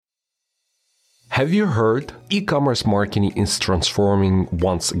Have you heard? E-commerce marketing is transforming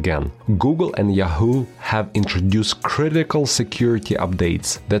once again. Google and Yahoo have introduced critical security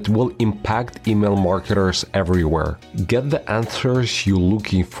updates that will impact email marketers everywhere. Get the answers you're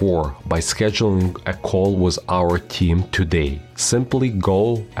looking for by scheduling a call with our team today. Simply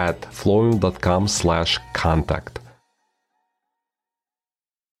go at flowium.com/contact.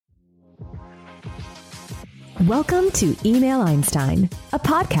 Welcome to Email Einstein, a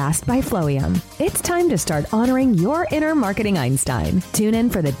podcast by Flowium. It's time to start honoring your inner marketing Einstein. Tune in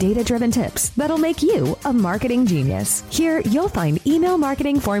for the data-driven tips that'll make you a marketing genius. Here, you'll find email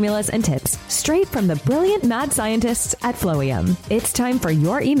marketing formulas and tips straight from the brilliant mad scientists at Flowium. It's time for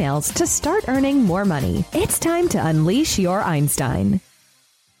your emails to start earning more money. It's time to unleash your Einstein.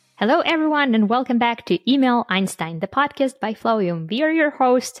 Hello, everyone, and welcome back to Email Einstein, the podcast by Flowium. We are your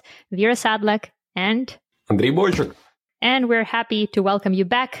hosts, Vera Sadlak and Andrei Boychuk. And we're happy to welcome you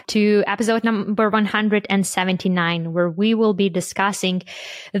back to episode number 179, where we will be discussing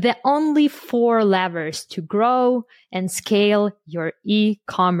the only 4 levers to grow and scale your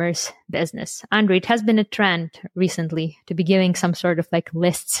e-commerce business. Andrei, it has been a trend recently to be giving some sort of like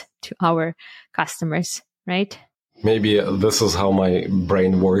lists to our customers, right? Maybe this is how my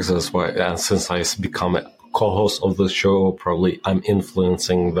brain works as well. And since I become a co-host of the show, probably I'm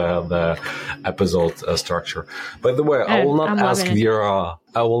influencing the episode structure. By the way, I will not ask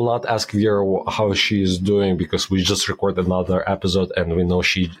Vera how she is doing, because we just recorded another episode and we know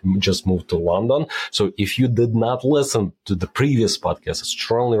she just moved to London. So if you did not listen to the previous podcast, I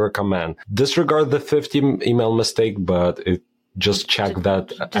strongly recommend disregard the 50 email mistake, but just check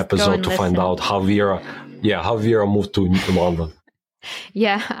that episode to find out how Vera moved to London.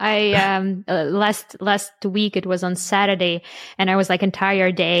 Yeah, I last week, it was on Saturday, and I was like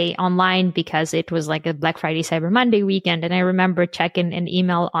entire day online because it was like a Black Friday, Cyber Monday weekend. And I remember checking an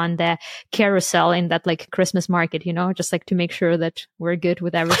email on the carousel in that like Christmas market, you know, just like to make sure that we're good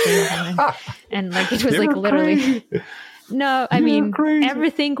with everything. And like it was like literally... No, I mean,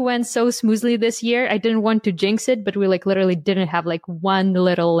 everything went so smoothly this year. I didn't want to jinx it, but we like literally didn't have like one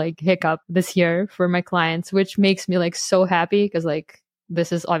little like hiccup this year for my clients, which makes me like so happy because like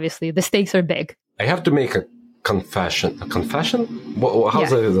this is obviously the stakes are big. I have to make a confession. A confession? How's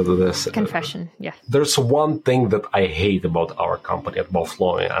this? Confession, yeah. There's one thing that I hate about our company at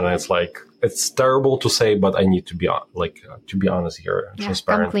Flowium, and it's like, it's terrible to say, but I need to be honest here,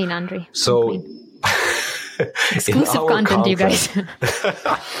 transparent. Come clean, Andrei. So. Clean. Exclusive content, you guys.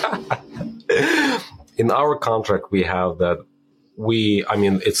 In our contract, we have that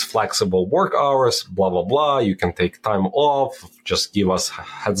it's flexible work hours, blah, blah, blah. You can take time off, just give us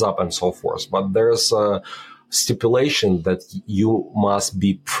heads up and so forth. But there's a stipulation that you must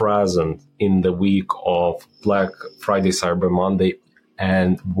be present in the week of Black Friday, Cyber Monday,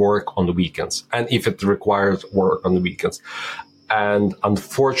 and work on the weekends. And if it requires work on the weekends. And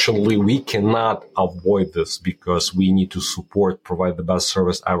unfortunately, we cannot avoid this because we need to provide the best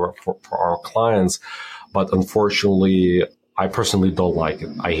service ever for our clients. But unfortunately, I personally don't like it.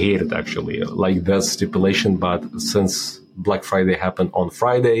 I hate it, actually, like that stipulation. But since Black Friday happened on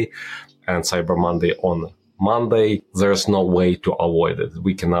Friday and Cyber Monday on Monday, there's no way to avoid it.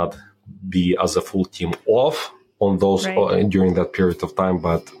 We cannot be as a full team off on those during that period of time.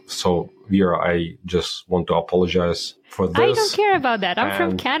 But so, Vera, I just want to apologize for this. I don't care about that. I'm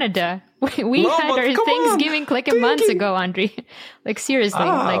from Canada. We had our Thanksgiving like a month ago, Andrei. Like seriously.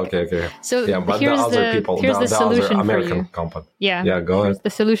 Okay. So but here's the solution American for you. Company. Yeah, go ahead. Here's the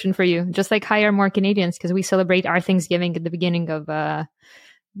solution for you. Just like hire more Canadians because we celebrate our Thanksgiving at the beginning of But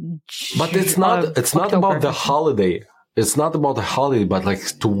it's not about the holiday. It's not about the holiday, but like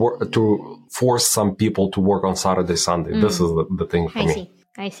to force some people to work on Saturday, Sunday. This is the thing for me.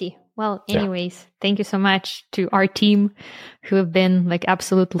 I see. Well, anyways, thank you so much to our team who have been like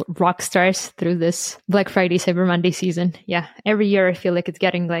absolute rock stars through this Black Friday, Cyber Monday season. Yeah, every year I feel like it's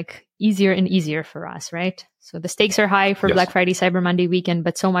getting like easier and easier for us, right? So the stakes are high for Black Friday, Cyber Monday weekend,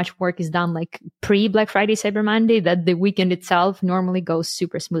 but so much work is done like pre-Black Friday, Cyber Monday that the weekend itself normally goes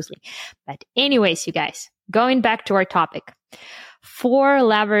super smoothly. But anyways, you guys, going back to our topic, 4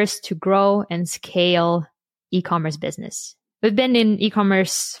 levers to grow and scale e-commerce business. We've been in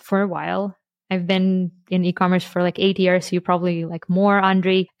e-commerce for a while. I've been in e-commerce for like 8 years. So you probably like more,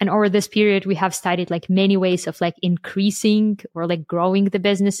 Andrei. And over this period, we have studied like many ways of like increasing or like growing the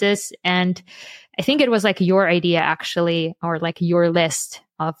businesses. And I think it was like your idea actually, or like your list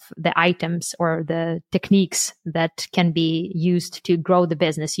of the items or the techniques that can be used to grow the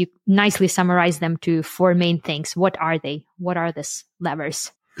business. You nicely summarize them to 4 main things. What are they? What are these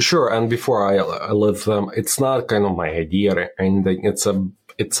levers? Sure. And before I leave them, it's not kind of my idea or anything. It's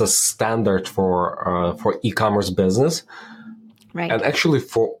it's a standard for e-commerce business, Right. and actually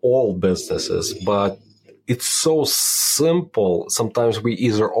for all businesses. But it's so simple. Sometimes we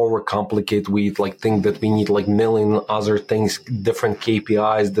either overcomplicate. We think that we need million other things, different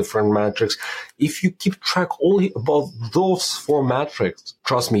KPIs, different metrics. If you keep track only about those 4 metrics,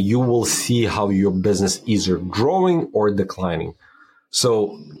 trust me, you will see how your business is either growing or declining.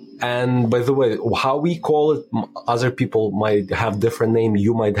 So, and by the way, how we call it, other people might have different name.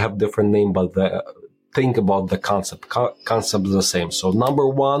 You might have different name, but think about the concept. Concept is the same. So number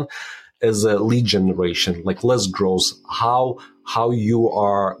 1 is a lead generation, less growth, how you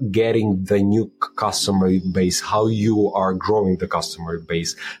are getting the new customer base, how you are growing the customer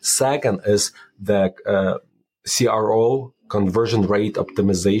base. Second is the CRO, conversion rate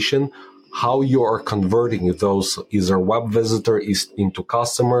optimization, how you are converting those either web visitors into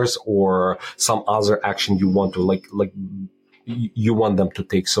customers or some other action you want to you want them to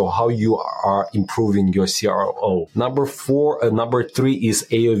take. So how you are improving your CRO. Number 3 is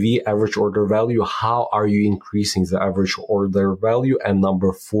AOV, average order value. How are you increasing the average order value? And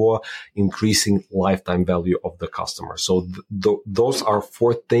number 4, increasing lifetime value of the customer. So those are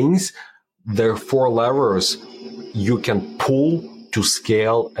 4 things. There are 4 levers you can pull to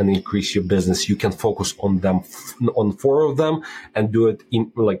scale and increase your business. You can focus on them, on 4 of them, and do it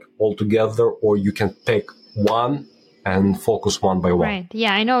in all together, or you can pick one and focus one by one. Right.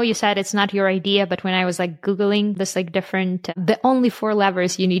 Yeah, I know you said it's not your idea, but when I was Googling this different, the only 4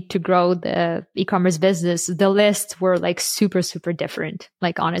 levers you need to grow the e-commerce business, the lists were super, super different.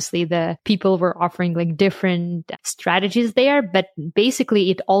 Honestly, the people were offering different strategies there, but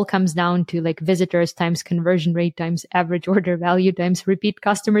basically it all comes down to visitors times conversion rate times average order value times repeat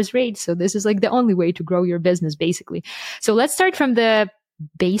customers rate. So this is the only way to grow your business, basically. So let's start from the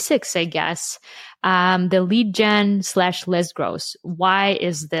basics, I guess. The lead gen / list growth. Why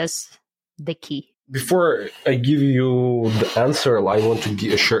is this the key? Before I give you the answer, I want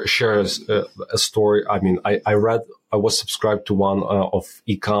to share a story. I mean, I was subscribed to one of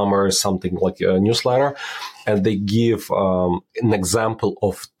eCommerce, something like a newsletter, and they give an example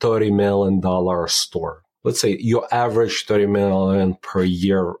of $30 million store. Let's say your average 30 million per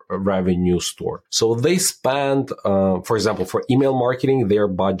year revenue store. So they spend, for example, for email marketing, their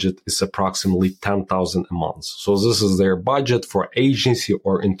budget is approximately $10,000 a month. So this is their budget. For agency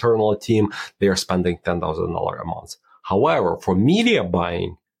or internal team, they are spending $10,000 a month. However, for media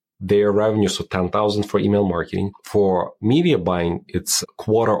buying, their revenues are $10,000 for email marketing. For media buying, it's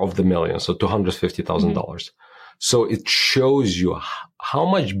 $250,000, so $250,000. So it shows you how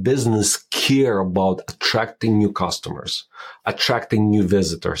much business care about attracting new customers, attracting new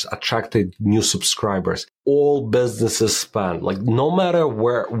visitors, attracting new subscribers. All businesses spend, no matter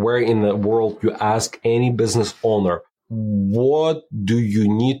where in the world you ask any business owner, what do you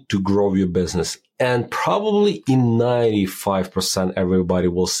need to grow your business? And probably in 95%, everybody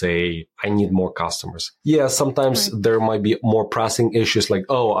will say, I need more customers. Yeah, sometimes there might be more pressing issues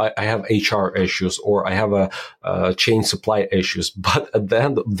I have HR issues or I have a chain supply issues. But at the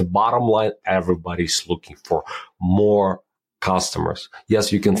end, the bottom line, everybody's looking for more customers.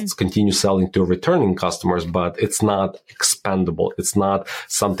 Yes, you can continue selling to returning customers, but it's not expandable. It's not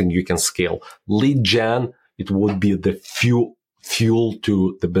something you can scale. Lead gen, it would be the fuel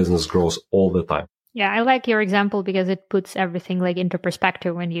to the business growth all the time. Yeah, I like your example because it puts everything into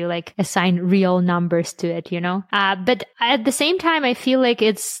perspective when you assign real numbers to it, But at the same time, I feel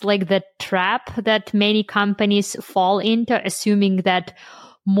it's the trap that many companies fall into, assuming that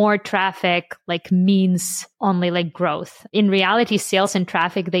more traffic means only growth. In reality, sales and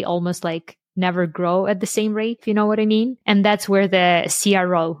traffic, they almost never grow at the same rate, if you know what I mean. And that's where the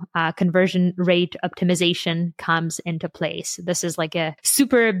CRO, conversion rate optimization, comes into place. This is a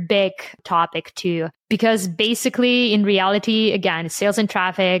super big topic too, because basically in reality, again, sales and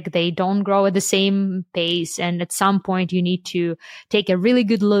traffic, they don't grow at the same pace. And at some point you need to take a really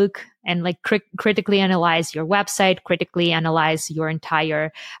good look and critically analyze your website, critically analyze your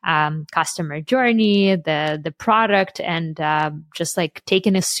entire customer journey, the product, and just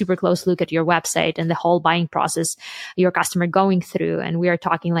taking a super close look at your website and the whole buying process your customer going through. And we are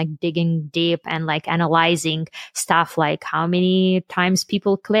talking digging deep and analyzing stuff how many times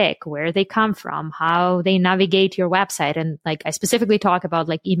people click, where they come from, how they navigate your website. And I specifically talk about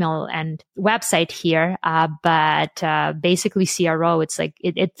email and website here, but basically CRO, it's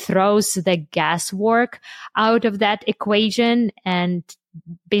it throws the guesswork out of that equation, and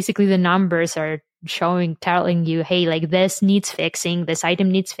basically the numbers are telling you, hey, this needs fixing, this item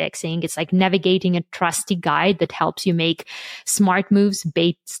needs fixing. It's navigating a trusty guide that helps you make smart moves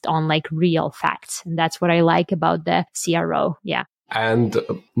based on real facts. And that's what I like about the CRO. Yeah. And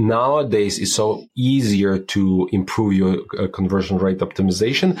nowadays, it's so easier to improve your conversion rate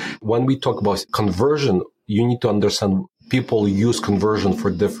optimization. When we talk about conversion, you need to understand people use conversion for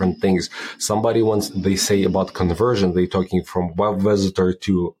different things. Somebody, once they say about conversion, they're talking from web visitor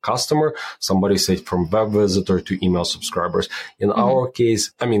to customer. Somebody says from web visitor to email subscribers. In our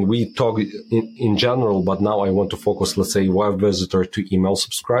case, I mean, we talk in general, but now I want to focus, let's say, web visitor to email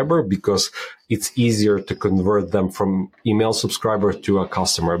subscriber, because it's easier to convert them from email subscriber to a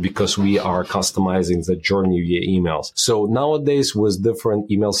customer because we are customizing the journey via emails. So nowadays, with different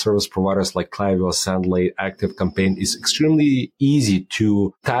email service providers like Klaviyo, Sendlane, ActiveCampaign, it's extremely easy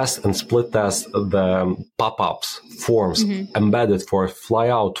to test and split test the pop-ups, forms, embedded for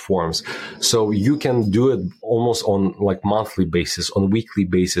flyout forms. So you can do it almost on like monthly basis, on weekly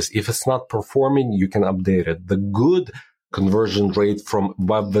basis. If it's not performing, you can update it. The good conversion rate from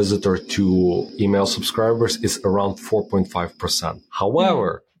web visitor to email subscribers is around 4.5%.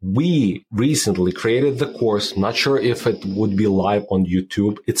 However, we recently created the course. Not sure if it would be live on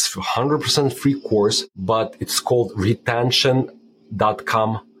YouTube. It's 100% free course, but it's called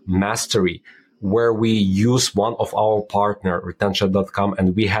retention.com Mastery, where we use one of our partner, retention.com,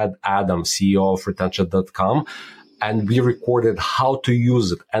 and we had Adam, CEO of retention.com, and we recorded how to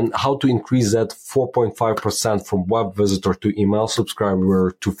use it and how to increase that 4.5% from web visitor to email subscriber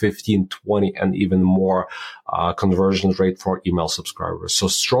to 15, 20, and even more conversion rate for email subscribers. So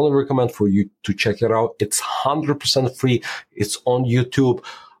strongly recommend for you to check it out. It's 100% free. It's on YouTube.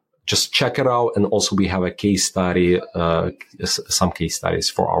 Just check it out. And also we have a case study, some case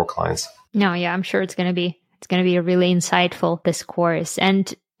studies for our clients. No, yeah, I'm sure it's going to be really insightful, this course.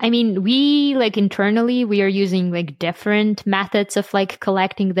 And I mean, we internally, we are using different methods of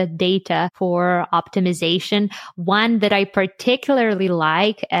collecting the data for optimization. One that I particularly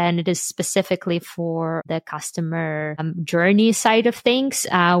like, and it is specifically for the customer journey side of things.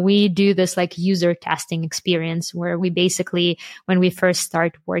 We do this user testing experience where we basically, when we first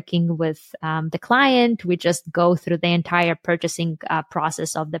start working with the client, we just go through the entire purchasing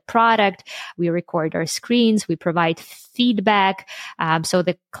process of the product. We record our screens. We provide feedback so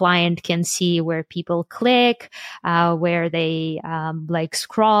the client can see where people click, where they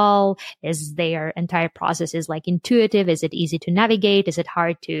scroll. Is their entire process is intuitive? Is it easy to navigate? Is it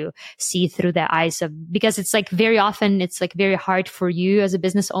hard to see through the eyes of, because it's very often it's very hard for you as a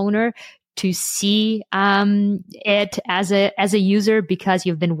business owner to see it as a user because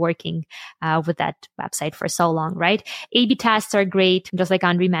you've been working with that website for so long, right? A/B tests are great. Just like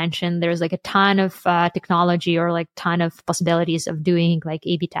Andriy mentioned, there's a ton of technology or ton of possibilities of doing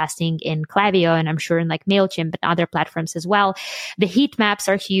A/B testing in Klaviyo, and I'm sure in MailChimp and other platforms as well. The heat maps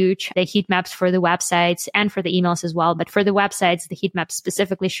are huge. The heat maps for the websites and for the emails as well. But for the websites, the heat maps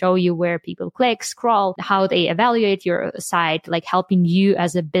specifically show you where people click, scroll, how they evaluate your site, helping you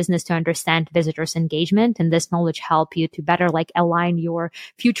as a business to understand visitors' engagement. And this knowledge help you to better align your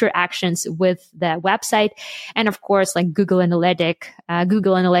future actions with the website. And of course, Google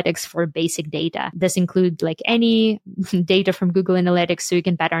Analytics for basic data. This includes any data from Google Analytics, so you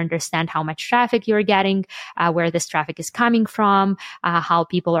can better understand how much traffic you're getting, where this traffic is coming from, how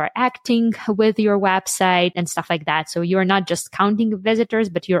people are acting with your website and stuff like that. So you're not just counting visitors,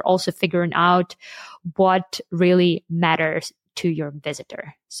 but you're also figuring out what really matters to your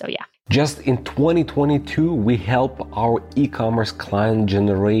visitor. So yeah. Just in 2022, we help our e-commerce client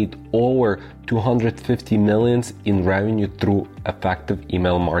generate over 250 million in revenue through effective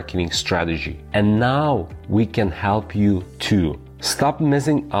email marketing strategy. And now we can help you too. Stop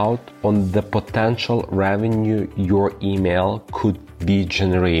missing out on the potential revenue your email could be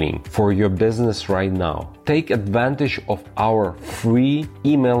generating for your business right now. Take advantage of our free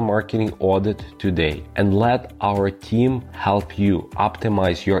email marketing audit today and let our team help you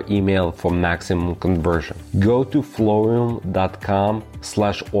optimize your email for maximum conversion. Go to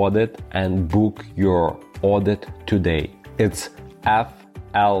flowium.com/audit and book your audit today. It's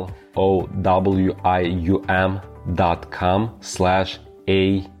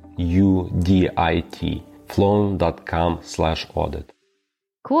FLOWIUM.com/AUDIT. flowium.com/audit.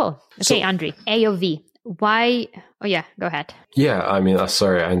 Cool. Okay, Andriy, AOV. Why? Oh yeah, go ahead. Yeah, I mean,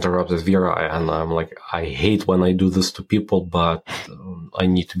 sorry, I interrupted Vera, and I'm I hate when I do this to people, but I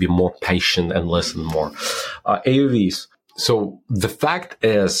need to be more patient and listen more. AOVs. So the fact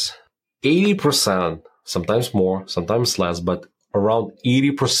is 80%, sometimes more, sometimes less, but around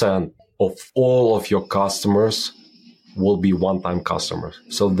 80% of all of your customers will be one-time customers.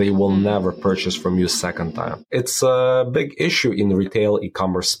 So they will never purchase from you second time. It's a big issue in the retail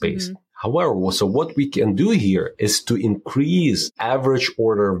e-commerce space. However, so what we can do here is to increase average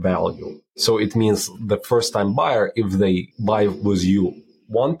order value. So it means the first time buyer, if they buy with you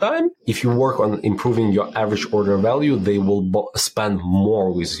one time, if you work on improving your average order value, they will spend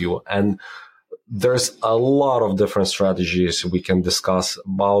more with you. And there's a lot of different strategies we can discuss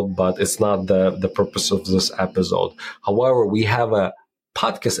about, but it's not the purpose of this episode. However, we have a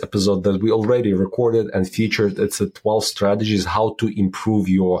podcast episode that we already recorded and featured. It's a 12 strategies how to improve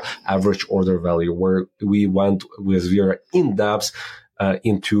your average order value, where we went with very in-depth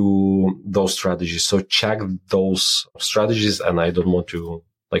into those strategies. So check those strategies, and I don't want to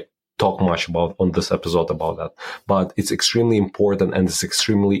talk much about on this episode about that, but it's extremely important, and it's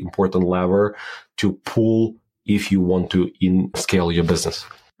extremely important lever to pull if you want to scale your business.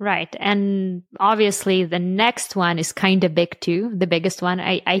 Right. And obviously the next one is kind of big too. The biggest one,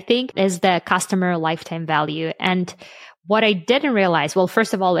 I think, is the customer lifetime value. And what I didn't realize, well,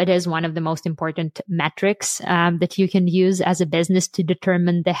 first of all, it is one of the most important metrics that you can use as a business to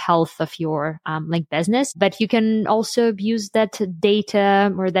determine the health of your business. But you can also use that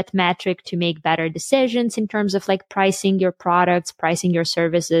data or that metric to make better decisions in terms of pricing your products, pricing your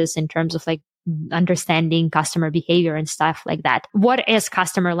services, in terms of understanding customer behavior and stuff like that. What is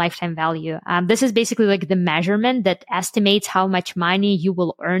customer lifetime value? This is basically the measurement that estimates how much money you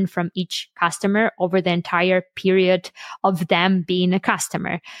will earn from each customer over the entire period of them being a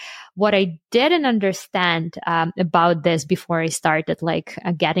customer. What I didn't understand about this before I started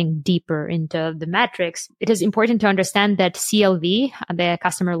getting deeper into the metrics, it is important to understand that CLV, the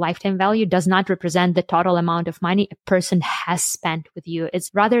customer lifetime value, does not represent the total amount of money a person has spent with you.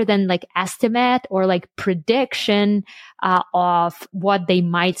 It's rather than estimate or prediction of what they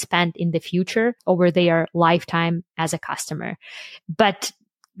might spend in the future over their lifetime as a customer. But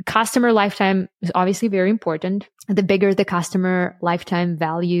customer lifetime is obviously very important. The bigger the customer lifetime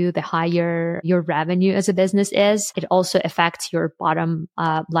value, the higher your revenue as a business is. It also affects your bottom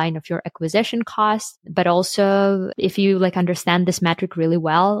line of your acquisition cost. But also, if you understand this metric really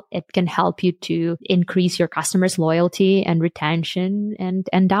well, it can help you to increase your customers' loyalty and retention and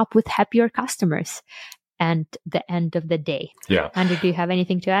end up with happier customers. And the end of the day. Yeah. Andrew, do you have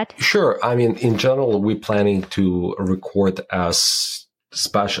anything to add? Sure. I mean, in general, we're planning to record as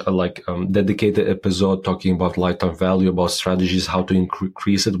special, dedicated episode talking about lifetime value, about strategies, how to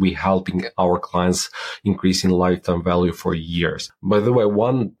increase it. We're helping our clients increasing lifetime value for years. By the way,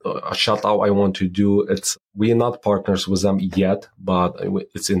 one shout out I want to do, we're not partners with them yet, but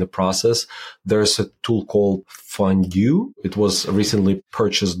it's in the process. There's a tool called Fondue. It was recently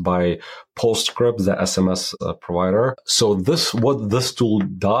purchased by Postscript, the SMS provider. So what this tool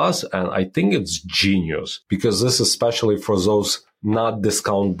does, and I think it's genius, because this is especially for those not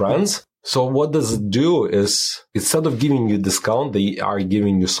discount brands. So what does it do is, instead of giving you discount, they are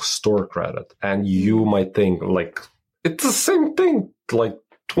giving you store credit. And you might think it's the same thing,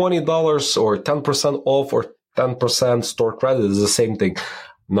 $20 or 10% off or 10% store credit is the same thing.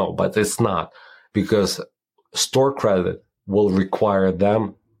 No, but it's not, because store credit will require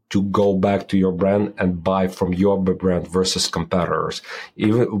them to go back to your brand and buy from your brand versus competitors.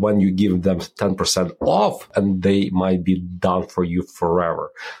 Even when you give them 10% off, and they might be done for you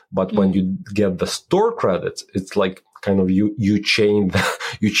forever. But when you get the store credits, it's kind of you change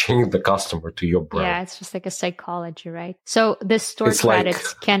the customer to your brand. Yeah, it's just a psychology, right? So the store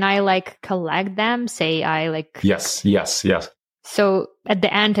credits, can I collect them? Say I Yes. So at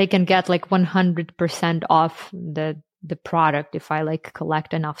the end, I can get 100% off the product if I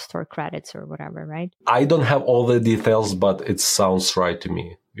collect enough store credits or whatever, right? I don't have all the details, but it sounds right to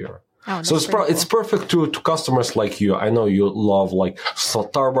me. Yeah. Oh, so it's perfect to customers like you. I know you love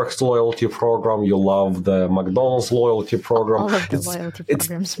Starbucks loyalty program. You love the McDonald's loyalty program. All of the loyalty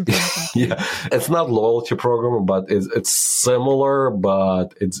programs. Yeah, it's not loyalty program, but it's similar,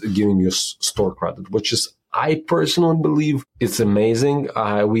 but it's giving you store credit, which is, I personally believe it's amazing.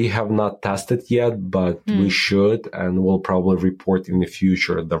 We have not tested yet, but we should, and we'll probably report in the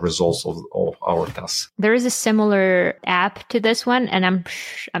future the results of our tests. There is a similar app to this one, and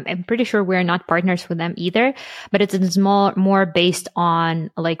I'm pretty sure we're not partners with them either, but it's more based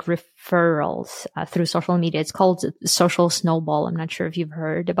on referrals through social media. It's called Social Snowball. I'm not sure if you've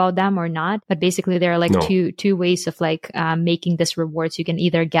heard about them or not, but basically there are two ways of making this rewards. You can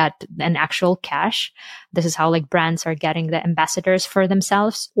either get an actual cash. This is how brands are getting the ambassadors for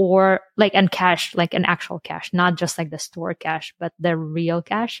themselves, or and cash, an actual cash, not just the store cash, but the real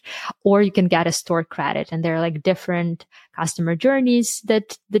cash. Or you can get a store credit, and there are different customer journeys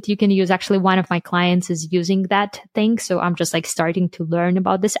that you can use. Actually, one of my clients is using that thing. So I'm just starting to learn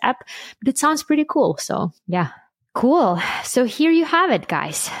about this app, but it sounds pretty cool. So yeah. Cool. So here you have it,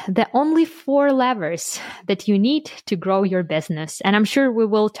 guys. The only 4 levers that you need to grow your business. And I'm sure we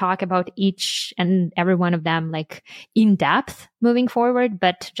will talk about each and every one of them like in depth moving forward.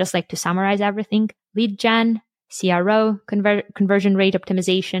 But just like to summarize everything, lead gen, CRO, conversion rate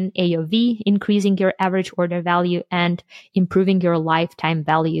optimization, AOV, increasing your average order value, and improving your lifetime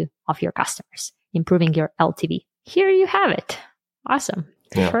value of your customers, improving your LTV. Here you have it. Awesome.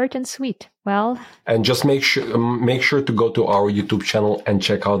 Yeah. Short and sweet. Well, and just make sure to go to our YouTube channel and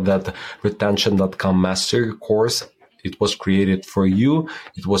check out that retention.com mastery course. It was created for you.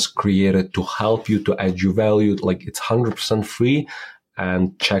 It was created to help you, to add your value. Like, it's 100% free,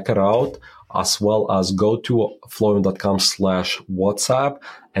 and check it out, as well as go to flowium.com/WhatsApp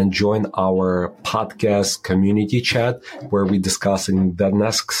and join our podcast community chat where we're discussing the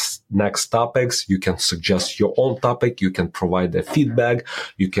next topics. You can suggest your own topic. You can provide the feedback.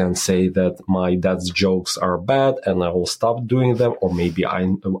 You can say that my dad's jokes are bad and I will stop doing them, or maybe I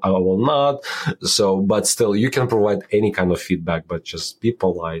will not. So, but still, you can provide any kind of feedback, but just be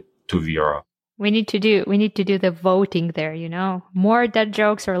polite to Vera. We need to do the voting there, more dad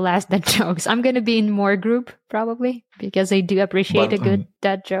jokes or less dad jokes. I'm going to be in more group probably because I do appreciate a good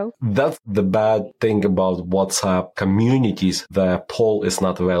dad joke. That's the bad thing about WhatsApp communities. The poll is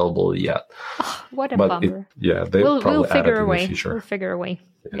not available yet. Oh, what a bummer. We'll figure a way. We'll figure a way.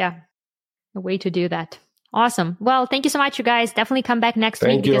 Yeah. A way to do that. Awesome. Well, thank you so much, you guys. Definitely come back next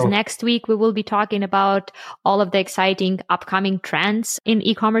week because next week we will be talking about all of the exciting upcoming trends in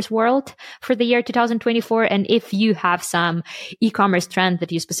e-commerce world for the year 2024. And if you have some e-commerce trend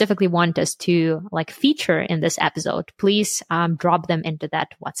that you specifically want us to feature in this episode, please drop them into that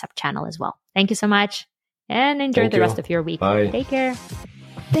WhatsApp channel as well. Thank you so much and enjoy the rest of your week. Bye. Take care.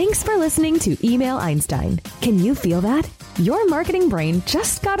 Thanks for listening to Email Einstein. Can you feel that? Your marketing brain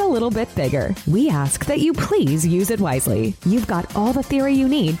just got a little bit bigger. We ask that you please use it wisely. You've got all the theory you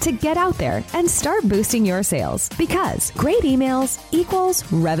need to get out there and start boosting your sales, because great emails equals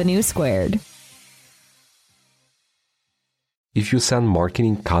revenue squared. If you send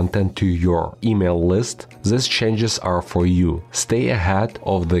marketing content to your email list, these changes are for you. Stay ahead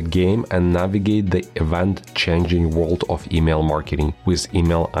of the game and navigate the event-changing world of email marketing with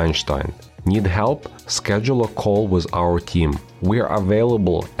Email Einstein. Need help? Schedule a call with our team. We are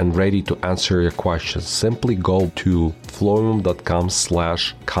available and ready to answer your questions. Simply go to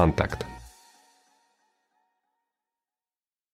flowium.com/contact.